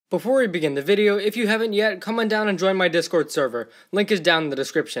Before we begin the video, if you haven't yet, come on down and join my Discord server. Link is down in the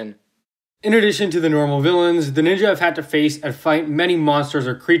description. In addition to the normal villains, the ninja have had to face and fight many monsters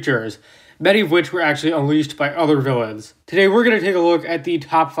or creatures, many of which were actually unleashed by other villains. Today we're going to take a look at the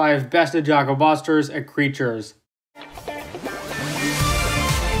top 5 best Ninjago monsters and creatures.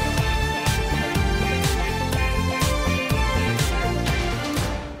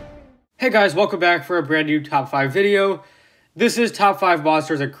 Hey guys, welcome back for a brand new top 5 video. This is top 5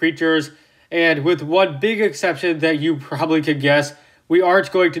 monsters and creatures, and with one big exception that you probably could guess, we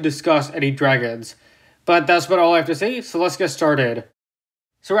aren't going to discuss any dragons. But that's about all I have to say, so let's get started.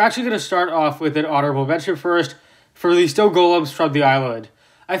 So we're actually going to start off with an honorable mention first for the snow golems from the island.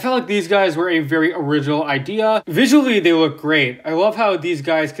 I felt like these guys were a very original idea. Visually, they look great. I love how these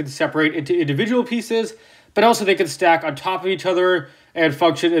guys can separate into individual pieces, but also they can stack on top of each other and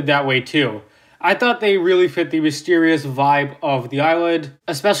function in that way too. I thought they really fit the mysterious vibe of the island,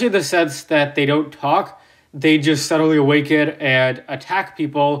 especially in the sense that they don't talk, they just suddenly awaken and attack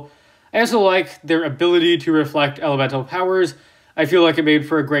people. I also like their ability to reflect elemental powers. I feel like it made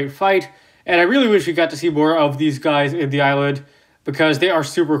for a great fight, and I really wish we got to see more of these guys in the island because they are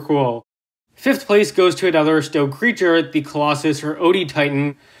super cool. 5th place goes to another stone creature, the Colossus or Odie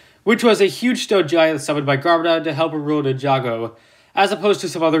Titan, which was a huge stone giant summoned by Garbodon to help him rule Ninjago. As opposed to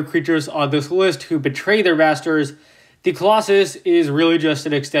some other creatures on this list who betray their masters, the Colossus is really just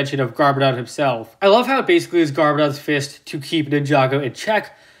an extension of Garbodon himself. I love how it basically is Garbodon's fist to keep Ninjago in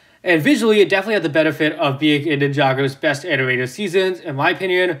check, and visually it definitely had the benefit of being in Ninjago's best animated seasons, in my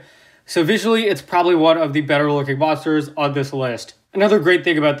opinion, so visually it's probably one of the better looking monsters on this list. Another great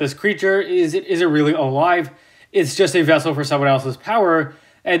thing about this creature is it isn't really alive, it's just a vessel for someone else's power,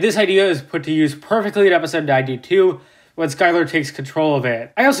 and this idea is put to use perfectly in episode 92, when Skylar takes control of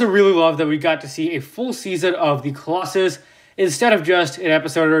it. I also really love that we got to see a full season of the Colossus instead of just an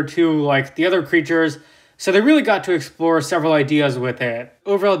episode or two like the other creatures, so they really got to explore several ideas with it.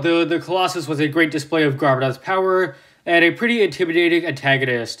 Overall though, the Colossus was a great display of Garbodon's power and a pretty intimidating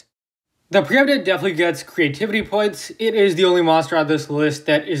antagonist. The Preeminent definitely gets creativity points. It is the only monster on this list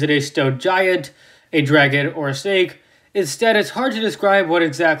that isn't a stone giant, a dragon, or a snake. Instead, it's hard to describe what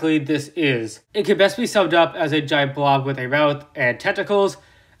exactly this is. It can best be summed up as a giant blob with a mouth and tentacles,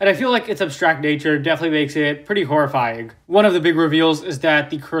 and I feel like its abstract nature definitely makes it pretty horrifying. One of the big reveals is that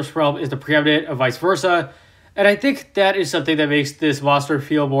the Cursed Realm is the Preeminent and vice versa, and I think that is something that makes this monster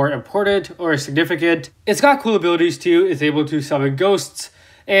feel more important or significant. It's got cool abilities too. It's able to summon ghosts,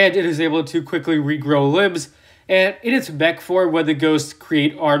 and it is able to quickly regrow limbs, and in its mech form, when the ghosts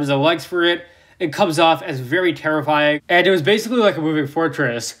create arms and legs for it, it comes off as very terrifying, and it was basically like a moving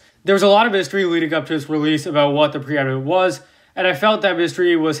fortress. There was a lot of mystery leading up to its release about what the Preeminent was, and I felt that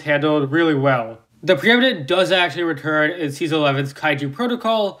mystery was handled really well. The Preeminent does actually return in Season 11's Kaiju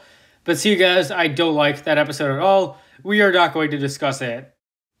Protocol, but see you guys, I don't like that episode at all. We are not going to discuss it.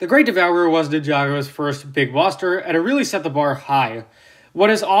 The Great Devourer was Ninjago's first big monster, and it really set the bar high.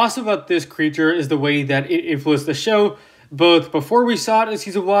 What is awesome about this creature is the way that it influenced the show, both before we saw it in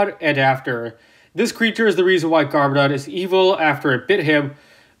Season 1 and after. This creature is the reason why Garbodon is evil after it bit him,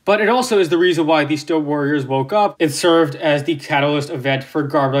 but it also is the reason why the Stone Warriors woke up. It served as the catalyst event for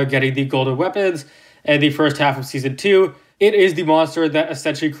Garbodon getting the golden weapons and the first half of Season 2. It is the monster that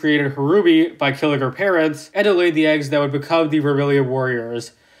essentially created Harumi by killing her parents, and it laid the eggs that would become the Vermilion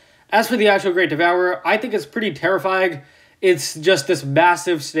Warriors. As for the actual Great Devourer, I think it's pretty terrifying. It's just this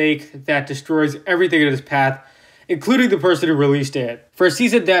massive snake that destroys everything in its path, including the person who released it. For a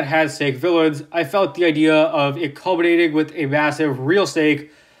season that had snake villains, I felt the idea of it culminating with a massive real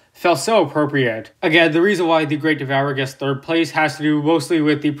snake felt so appropriate. Again, the reason why the Great Devourer gets 3rd place has to do mostly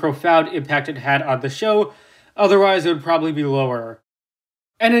with the profound impact it had on the show, otherwise it would probably be lower.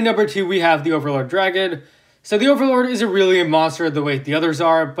 And in number 2 we have the Overlord Dragon. So the Overlord isn't really a monster the way the others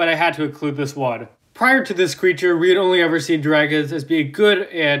are, but I had to include this one. Prior to this creature, we had only ever seen dragons as being good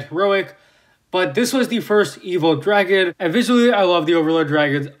and heroic, but this was the first evil dragon, and visually I love the Overlord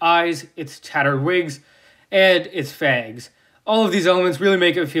Dragon's eyes, its tattered wings, and its fangs. All of these elements really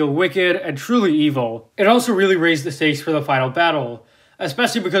make it feel wicked and truly evil. It also really raised the stakes for the final battle,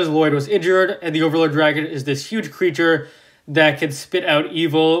 especially because Lloyd was injured, and the Overlord Dragon is this huge creature that can spit out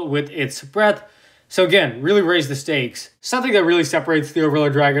evil with its breath. So again, really raised the stakes. Something that really separates the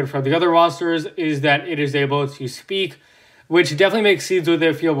Overlord Dragon from the other monsters is that it is able to speak, which definitely makes scenes with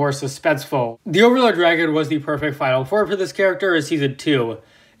it feel more suspenseful. The Overlord Dragon was the perfect final form for this character in Season 2.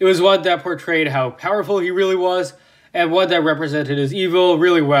 It was one that portrayed how powerful he really was, and one that represented his evil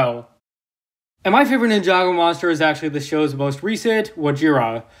really well. And my favorite Ninjago monster is actually the show's most recent,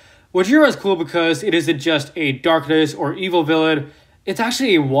 Wajira. Wajira is cool because it isn't just a darkness or evil villain, It's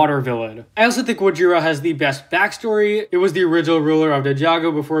actually a water villain. I also think Wojira has the best backstory. It was the original ruler of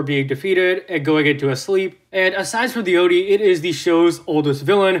Ninjago before being defeated and going into a sleep. And aside from the Odi, it is the show's oldest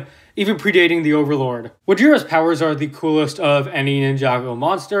villain, even predating the Overlord. Wojira's powers are the coolest of any Ninjago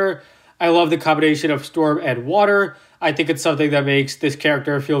monster. I love the combination of storm and water. I think it's something that makes this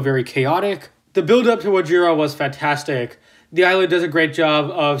character feel very chaotic. The build up to Wojira was fantastic. The island does a great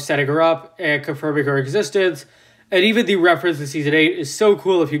job of setting her up and confirming her existence. And even the reference to Season 8 is so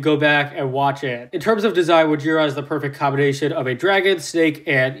cool if you go back and watch it. In terms of design, Wojira is the perfect combination of a dragon, snake,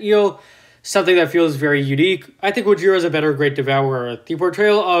 and eel, something that feels very unique. I think Wojira is a better Great Devourer. The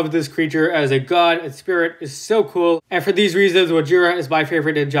portrayal of this creature as a god and spirit is so cool, and for these reasons, Wojira is my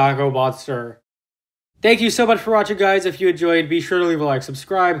favorite Ninjago monster. Thank you so much for watching, guys. If you enjoyed, be sure to leave a like,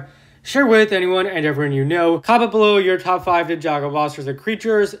 subscribe, share with anyone and everyone you know. Comment below your top 5 Ninjago monsters and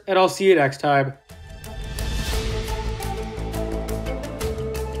creatures, and I'll see you next time.